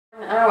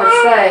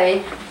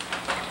birthday.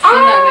 She's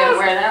not going to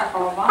wear that for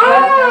a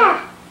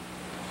while.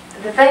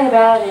 The thing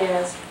about it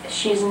is,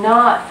 she's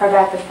not for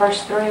about the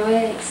first 3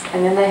 weeks,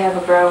 and then they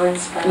have a growing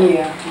spurt.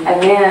 Yeah.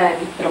 And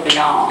then It'll be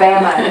gone.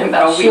 Bama,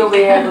 About a she'll week.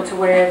 be able to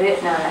wear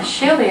this. No,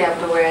 she'll be able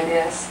to wear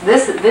this.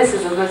 This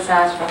is a good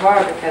size for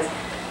her because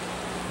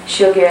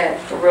she'll get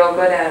real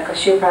good at it. Because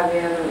she'll probably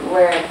be able to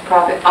wear it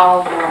probably all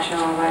of March and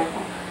all of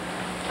April.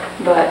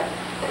 But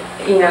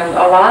you know,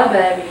 a lot of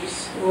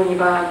babies, when you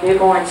buy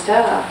newborn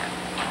stuff,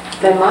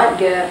 they might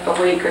get a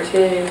week or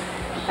 2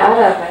 out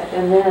of it,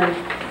 and then.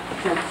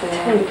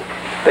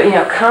 But you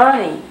know,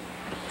 Connie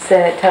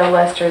told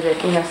Lester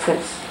that, you know,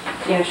 since,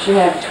 you know, she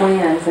had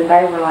twins and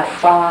they were like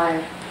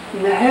 5.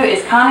 Who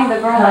is Connie the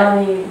girl?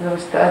 Connie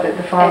was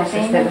the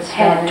pharmacist that was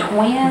had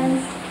twins.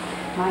 twins.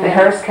 But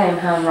hers came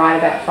home right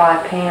about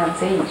 5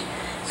 pounds each.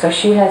 So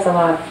she has a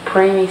lot of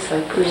preemie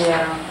sleepers.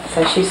 Yeah.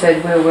 So she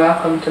said we're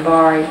welcome to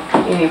borrow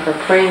any of her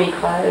preemie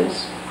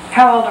clothes.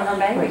 How old are her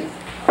babies?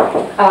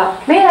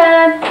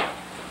 Man!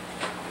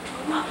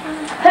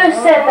 Who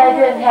said they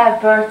didn't have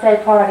birthday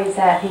parties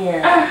out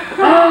here?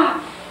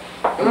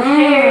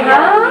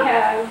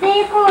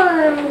 Big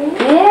one.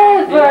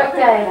 Yeah,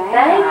 birthday.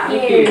 Thank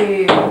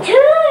you. 2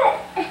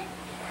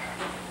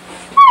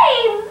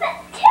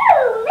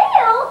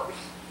 milks.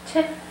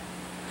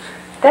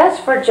 That's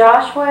for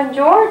Joshua and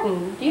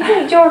Jordan. Do you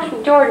think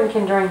Jordan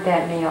can drink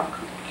that milk?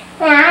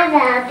 I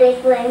got a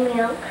big one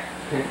milk.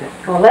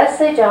 Well, let's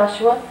see,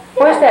 Joshua.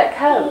 Where's that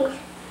Coke?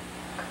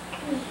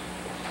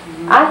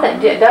 I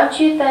think, don't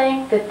you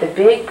think that the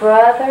big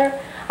brother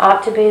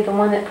ought to be the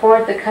one that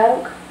poured the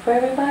Coke for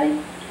everybody?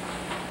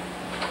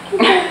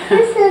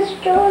 This is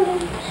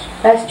Jordan's.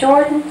 That's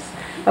Jordan's?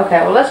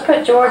 Okay, well, let's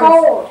put Jordan's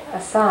Cold.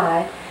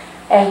 aside.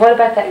 And what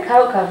about that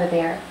Coke over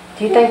there?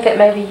 Do you think that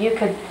maybe you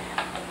could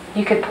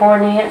pour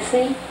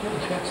Nancy?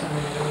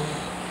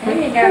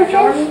 There you go,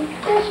 Jordan.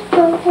 That's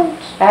Jordan's.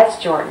 That's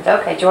Jordan's.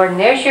 Okay, Jordan,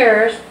 there's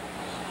yours.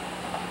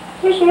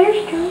 Here's yours,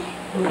 Jordan.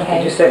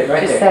 Okay, Just set it right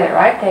just there. set it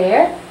right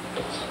there.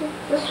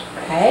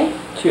 Okay,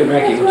 She'll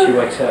drink it when she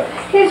wakes up.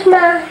 Here's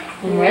mine.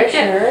 and there's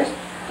yours.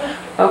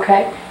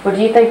 Okay, well,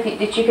 do you think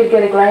that you could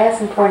get a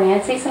glass and pour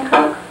Nancy some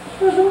Coke?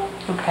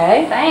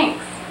 Okay.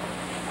 Thanks.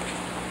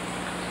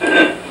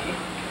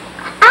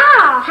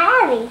 Oh,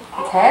 heavy.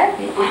 It's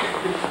happy.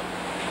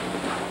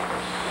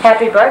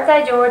 Happy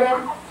birthday,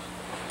 Jordan.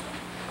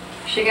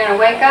 Is she going to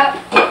wake up,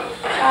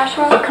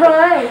 Joshua?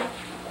 Crying.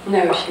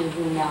 No, she's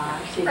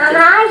not. She's She's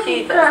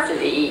asleep.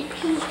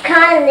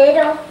 kind of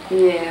little.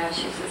 Yeah,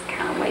 she's just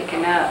kind of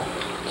waking up.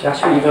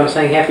 Joshua, you gonna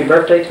sing happy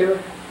birthday to her?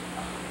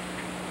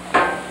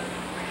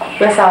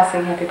 Let's all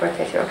sing happy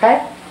birthday to her,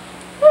 okay?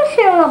 What's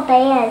in my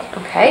bed?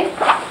 Okay.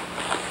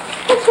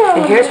 What's in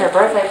And my here's her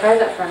birthday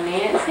present from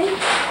Nancy.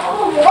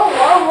 Oh, whoa,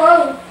 whoa,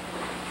 whoa.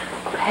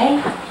 Okay.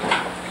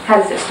 How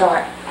does it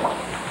start?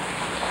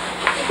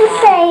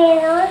 Let's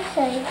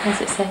say. How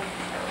does it say?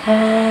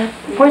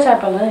 Where's our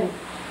balloon?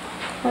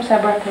 Where's our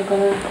birthday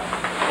balloon?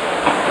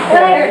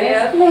 There it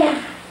is.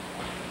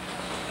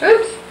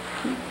 Oops.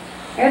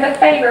 Here are the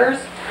favors.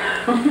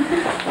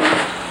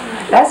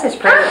 That's his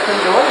present from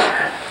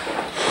Jordan.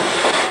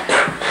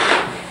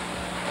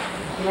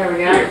 There we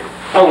go.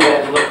 Oh, we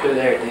have to look through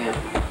there then.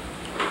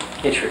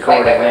 It's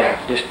recording now.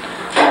 Just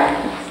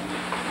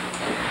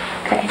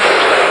Okay.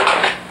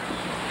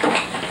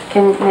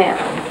 Now,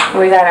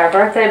 we got our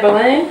birthday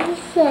balloon.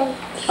 Let's say.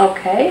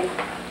 Okay.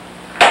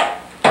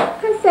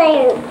 Let's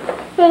say.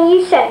 And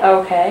you say.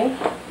 Okay.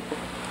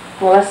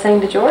 Well, let's sing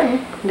to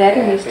Jordan.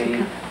 Daddy needs to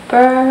come.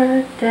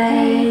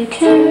 Birthday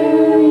to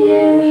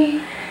you.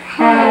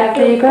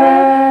 Happy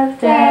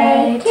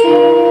birthday to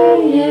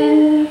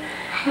you.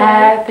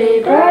 Happy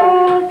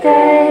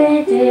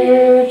birthday,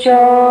 dear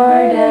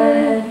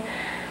Jordan.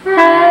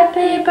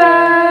 Happy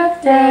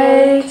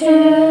birthday to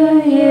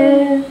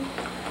you.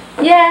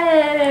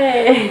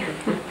 Yay!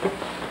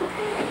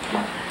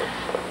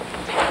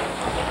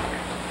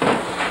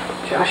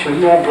 Joshua,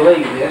 you won't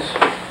believe this.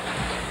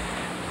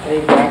 They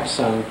brought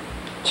some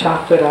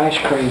chocolate ice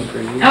cream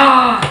for you.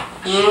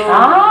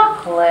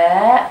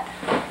 Chocolate.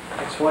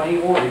 That's what he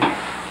wanted.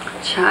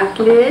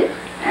 Chocolate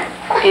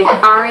and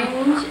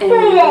orange and Give me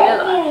that.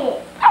 vanilla. Give me it.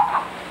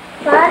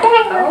 Father?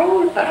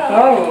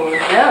 Oh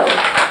no!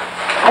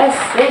 Let's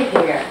see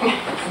here.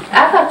 I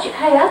thought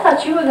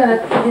you were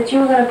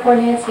gonna pour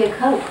Nancy a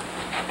Coke.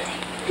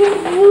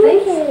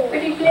 Please,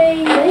 pretty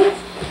please.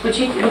 Would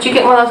you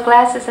get one of those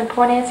glasses and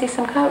pour Nancy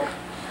some Coke?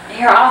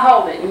 Here, I'll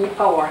hold it and you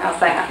pour. How's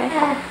that?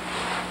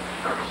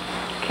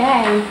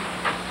 Okay.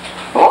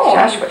 Oh,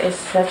 Joshua is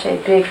such a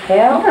big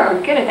help.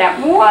 you're good at that.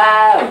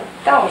 Wow,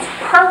 that was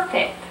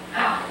perfect.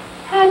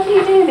 How did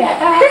you do that?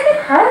 That was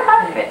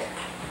perfect.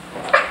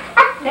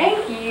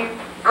 Thank you.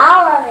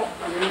 All of it.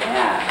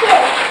 Yeah.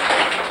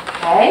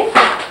 Okay.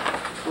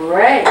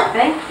 Great.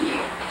 Thank you.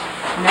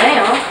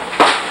 Now.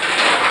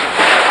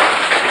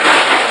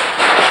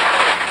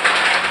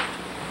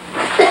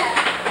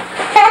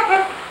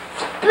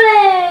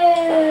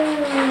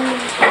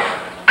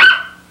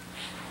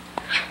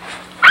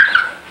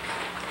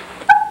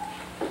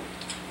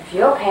 If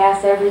you'll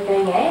pass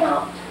everything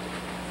out,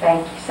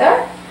 Thank you,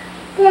 sir.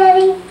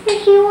 Daddy,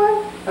 is you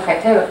one?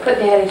 Okay, tell you what, put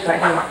Daddy's right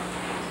here.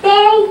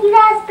 Daddy, you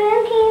got a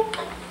spoon here?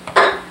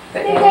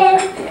 Put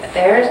Daddy's right there.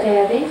 There's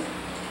Daddy's.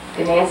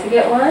 Did Nancy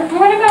get one?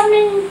 What about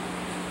me?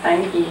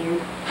 Thank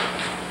you.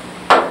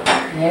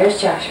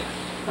 There's Joshua.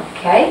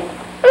 Okay.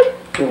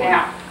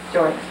 Now,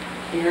 Jordan.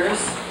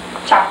 here's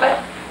chocolate.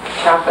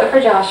 Chocolate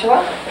for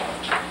Joshua.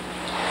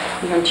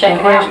 You gonna check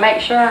it out, make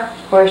sure.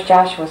 Where's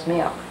Joshua's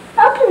milk?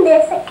 Open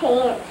this, I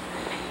can't.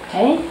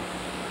 Okay.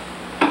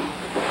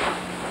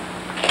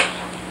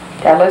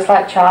 That looks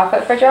like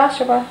chocolate for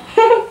Joshua.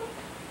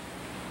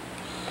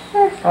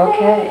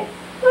 Okay.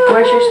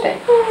 Where's your spoon?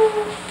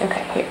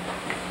 Okay, here.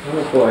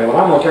 Oh boy, well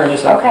I'm gonna turn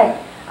this off. Okay.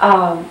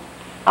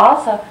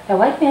 Also, now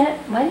wait a minute.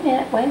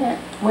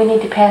 We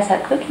need to pass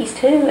out cookies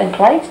too and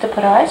plates to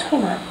put our ice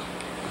cream on.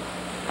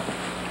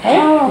 Okay?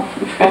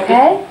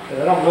 Okay? I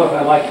don't know if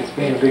I like this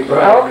being a big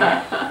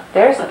brother. Oh,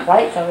 there's the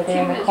plates over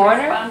there in the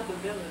corner.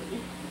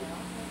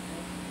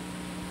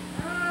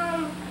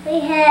 We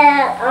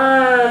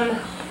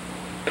have,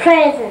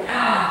 presents.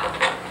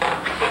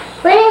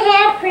 We didn't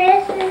have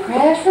presents.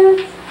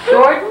 Presents?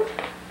 Jordan?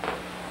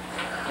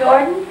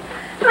 Jordan?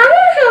 I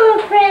don't have a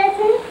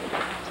present.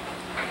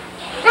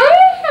 I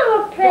didn't have a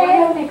Do we present.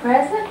 have any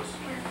presents?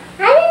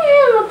 I didn't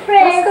have a Let's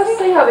present. go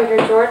see over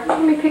here, Jordan.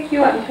 Let me pick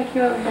you up and pick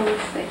you up and let me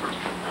see.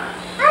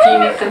 I Do you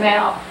don't, need some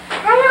help?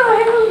 I don't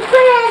have a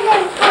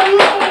present for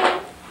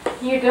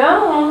me. You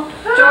don't?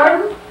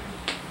 Jordan?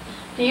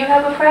 Do you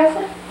have a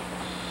present?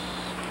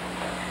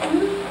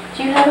 Do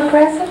you have a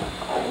present?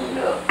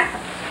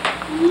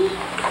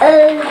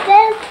 That's a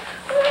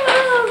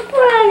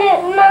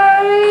present,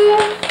 Mommy.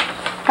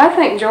 I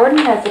think Jordan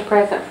has a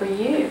present for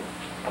you.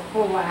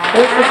 Wow.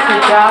 This is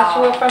from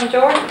Joshua from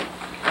Jordan.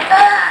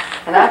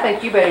 And I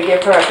think you better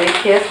give her a big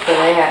kiss for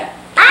that.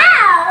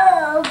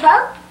 Ow!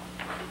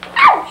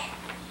 Ouch!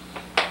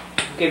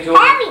 Give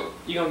Jordan, Abby!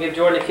 you gonna give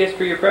Jordan a kiss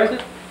for your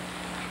present?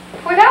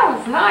 Well, that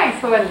was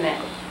nice, wasn't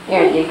it?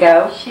 There you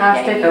go. She I'll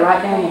gave stick you her a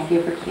right down present. and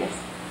give her a kiss.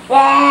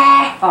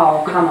 Yeah.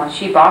 Oh, come on.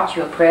 She bought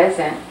you a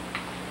present.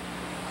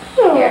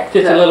 Here.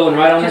 Just a little one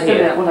right on Just the a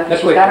head. little. Look, That's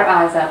she's quick. got her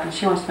eyes open.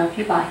 She wants to know if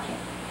you like it.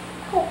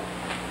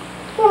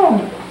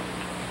 Mm.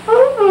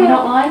 You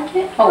don't like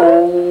it?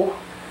 Oh.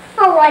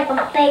 I like a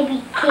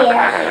baby kiss.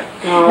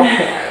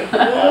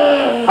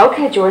 Okay.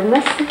 Okay, Jordan,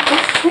 let's see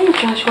if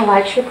Joshua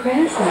likes your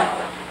present.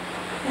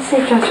 Let's see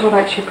if Joshua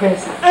likes your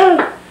present. You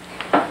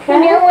Okay?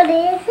 know what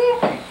is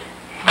it? What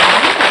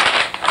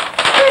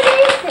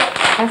is it?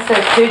 I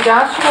said, to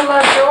Joshua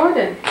love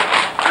Jordan.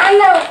 I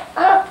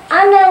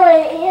know what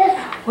it is.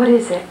 What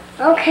is it?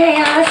 Okay,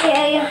 I'll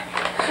show you.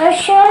 I'll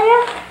show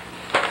you.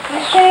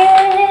 I'll show you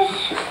what it is.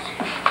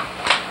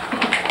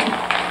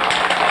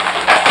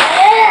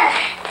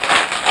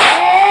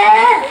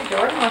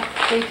 Jordan wants to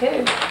see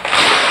too.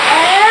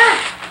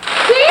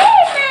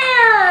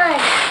 T-Man!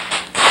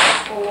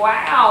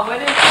 Wow, what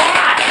is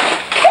that?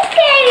 Who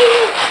gave me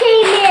this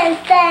T-Man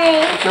thing?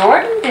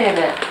 Jordan did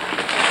it.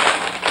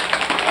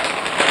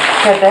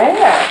 So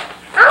there.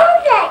 I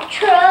want that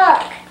truck.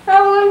 I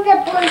want the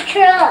blue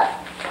truck.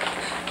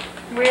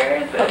 Where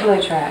is What it?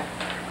 blue track?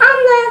 I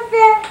want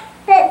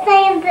that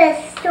thing in the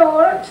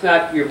store. It's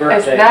not your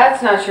birthday.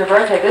 That's not your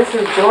birthday. This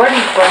is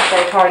Jordan's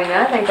birthday party, and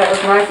I think that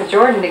was nice of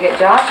Jordan to get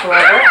Joshua a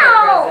birthday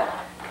Ow! present.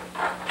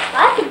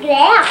 I can get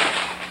out.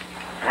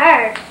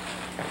 Hurt.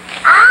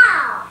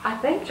 Ow! I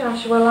think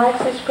Joshua likes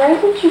this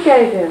present you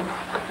gave him.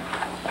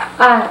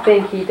 I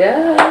think he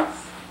does.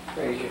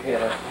 Raise your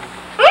head up.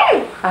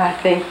 I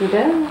think he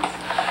does.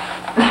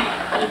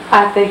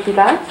 I think he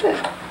likes it.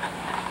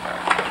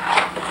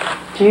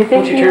 Do you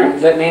think Won't you he turn,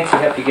 does? let Nancy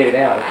help you get it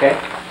out, okay?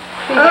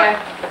 Yeah.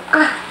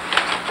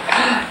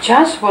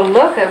 Joshua,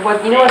 look at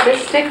what, you know what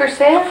this sticker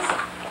says?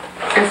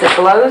 It says it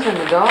glows in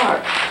the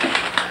dark.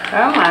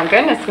 Oh my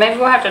goodness, maybe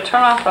we'll have to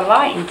turn off the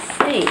light and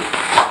see.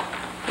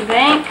 You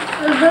think?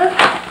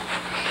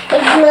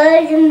 It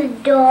glows in the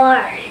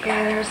dark.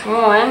 Yeah, there's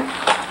one.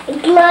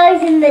 It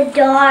glows in the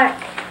dark.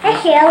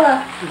 That's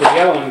yellow. The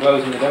yellow one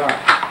glows in the dark.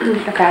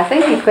 Okay, I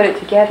think you put it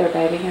together,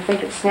 baby. I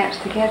think it snaps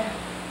together.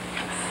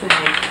 Let's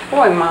see.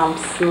 Boy,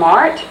 Mom's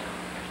smart.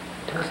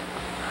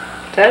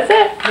 Does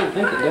it? I don't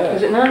think it Is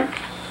does. it not?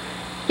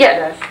 Yeah, it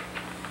does.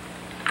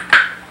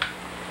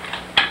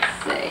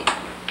 Let's see.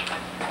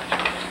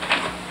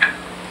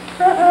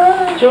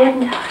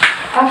 Jordan,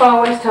 I've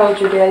always told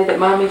your daddy that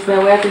mommies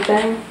know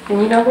everything.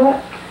 And you know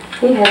what?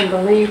 He hadn't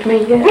believed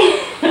me yet.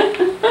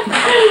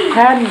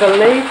 Hadn't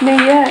believed me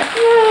yet.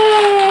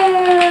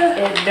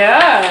 It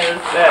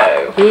does,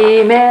 though.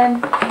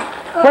 He-Man.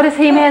 What does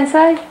He-Man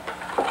say?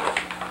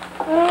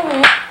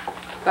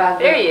 By the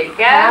There you go.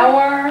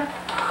 power.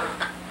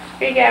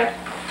 Here you go.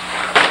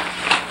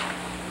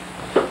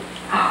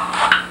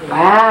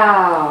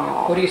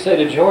 Wow. What do you say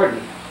to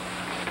Jordan?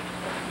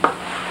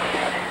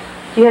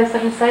 Do you have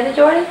something to say to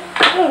Jordan?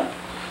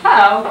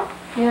 Oh.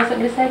 You have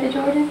something to say to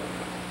Jordan?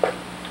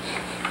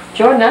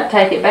 Jordan, I'd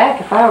take it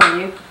back if I were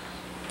you.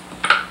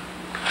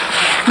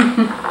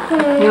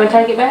 You want to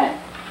take it back?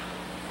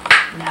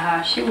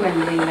 No, she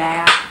wouldn't do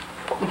that.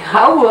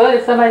 I would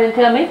if somebody didn't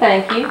tell me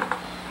thank you.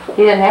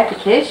 He doesn't have to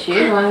kiss you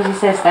as long as he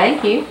says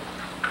thank you.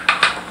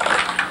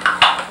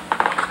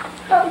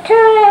 Don't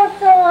turn off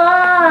the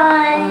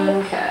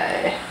light.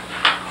 Okay.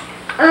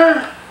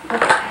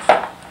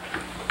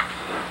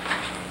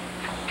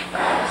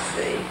 Let's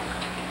see.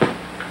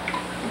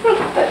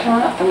 That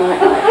turn off the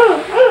night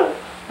light.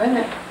 Wait a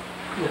minute.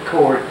 The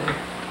cord.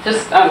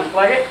 Just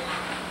unplug it.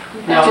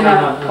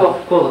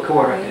 No. Pull the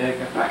cord right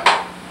there. Right.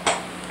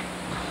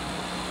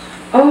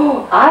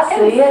 Oh, I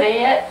see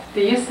it.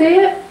 Do you see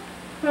it?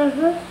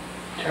 Mm-hmm.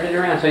 Turn it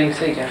around so you can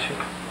see,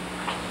 Joshua.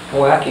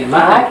 Boy, I can. I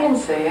My can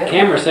see it.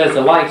 camera says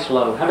the light's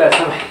low. How about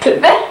somebody?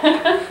 Turn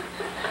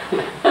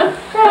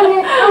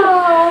it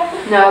off.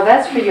 No,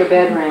 that's for your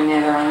bedroom,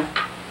 Netherine.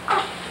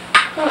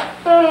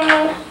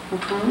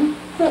 Mm-hmm.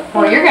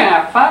 Well, you're gonna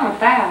have fun with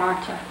that,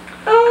 aren't you?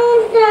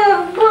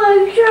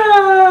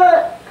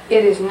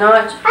 It is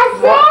not. I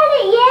said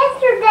it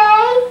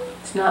yesterday.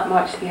 It's not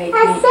March the I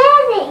 18th.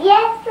 said it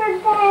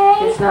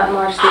yesterday. It's not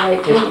March the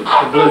 18th.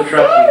 The blue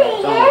truck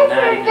is only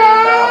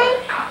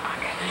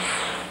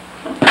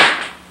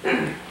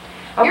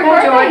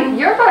 $99.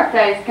 Your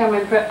birthday's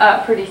coming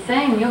up pretty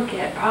soon. You'll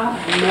get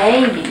probably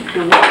maybe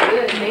good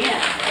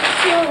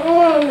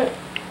then.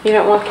 You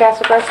don't want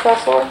Castle Grace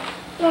Castle?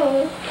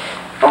 Mm.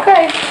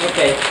 Okay.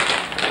 Okay.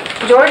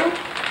 Jordan,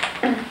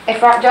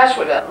 if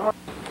Joshua doesn't want.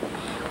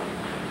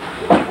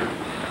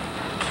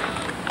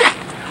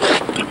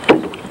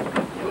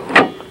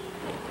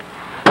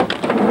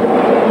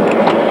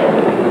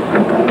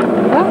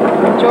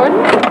 Well,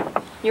 Jordan,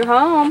 you're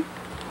home.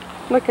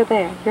 Look at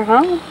that. You're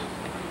home.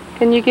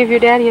 Can you give your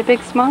daddy a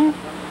big smile?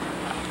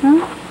 Hmm?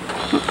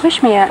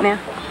 Push me out now.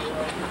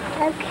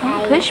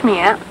 Okay. Push me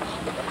out.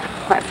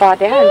 Might fall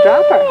down and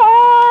drop her.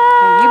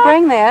 Now you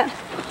bring that.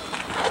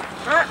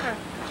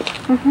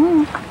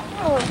 Mm-hmm.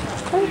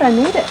 Oh, I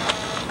need it.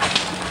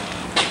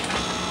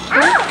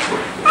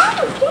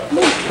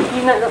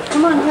 You know,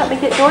 come on, help me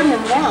get Jordan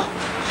in now.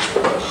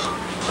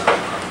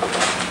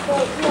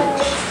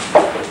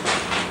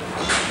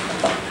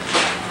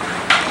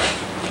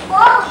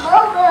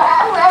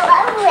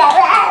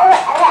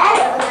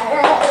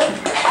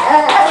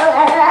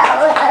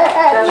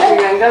 So you're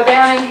gonna go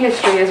down in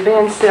history as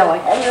being silly.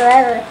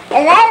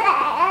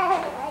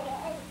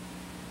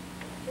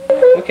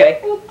 Okay.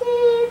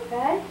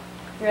 Okay.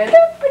 Ready?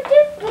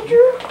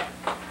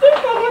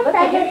 Look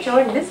at here,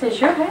 Jordan. This is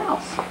your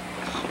house.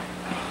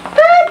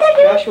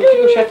 Joshua, would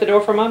you go shut the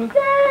door for Mommy?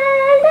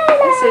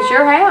 This is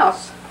your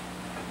house.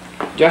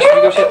 Joshua, would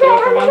you go shut the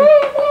door for Mommy?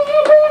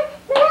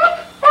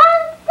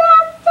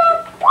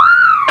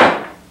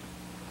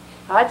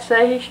 I'd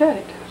say he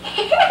should.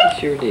 He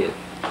sure did.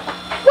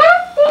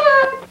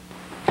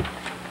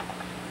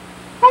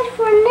 That's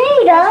for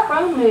Nita.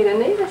 From Nita.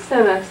 Nita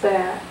sent us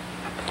that.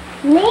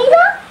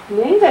 Nita?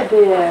 Nita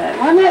did.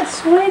 Wasn't that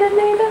sweet of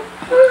Nita?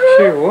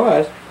 Sure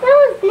was. That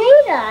was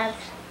Nita's.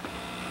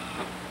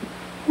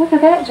 Look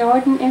at that,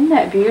 Jordan. Isn't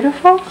that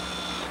beautiful?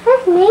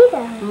 That's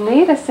Nita.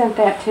 Nita sent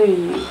that to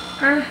you.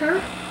 Uh-huh.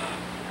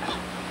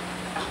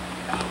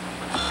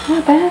 How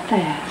about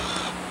that?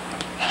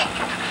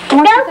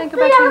 What do you think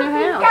about your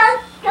new house?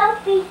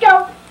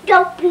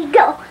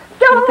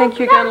 You think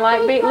you're going to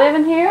like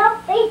living here?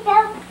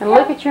 And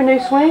look at your new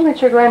swing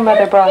that your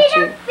grandmother brought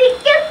you.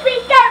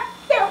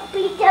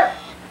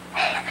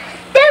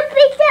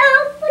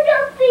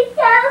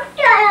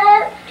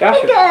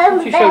 Joshua, why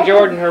don't you show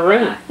Jordan her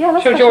room? Yeah,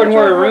 let's Show go Jordan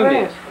where her room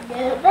is.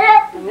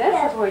 And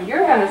this is where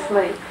you're going to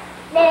sleep.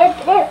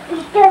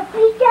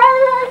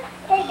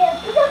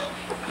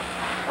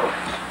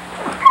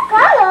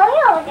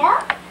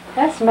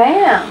 Yes,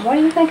 ma'am. What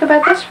do you think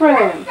about this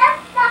room?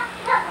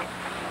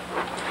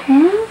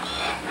 Hmm?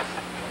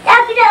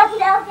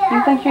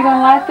 You think you're going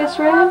to like this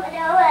room?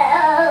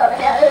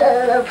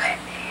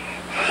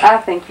 I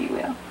think you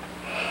will.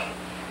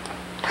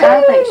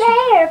 I think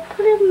she...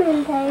 Put him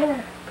in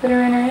there. Put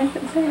her in her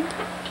infancy.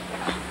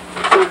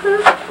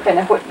 Okay,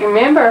 now what, you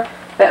remember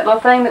that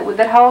little thing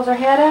that holds her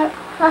head up?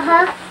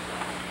 Uh-huh.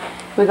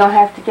 We're going to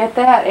have to get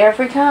that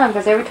every time,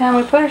 because every time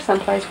we put her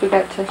someplace, we've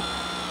got to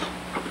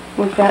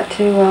put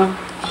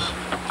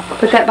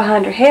that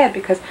behind her head,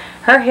 because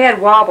her head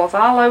wobbles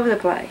all over the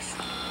place.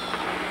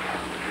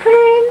 Put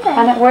her in there.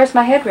 I know, where's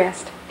my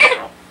headrest?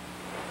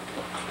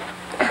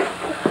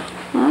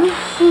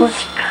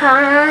 She's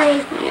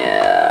crying.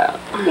 Yeah.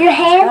 Your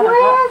head Kind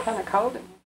was? of cold.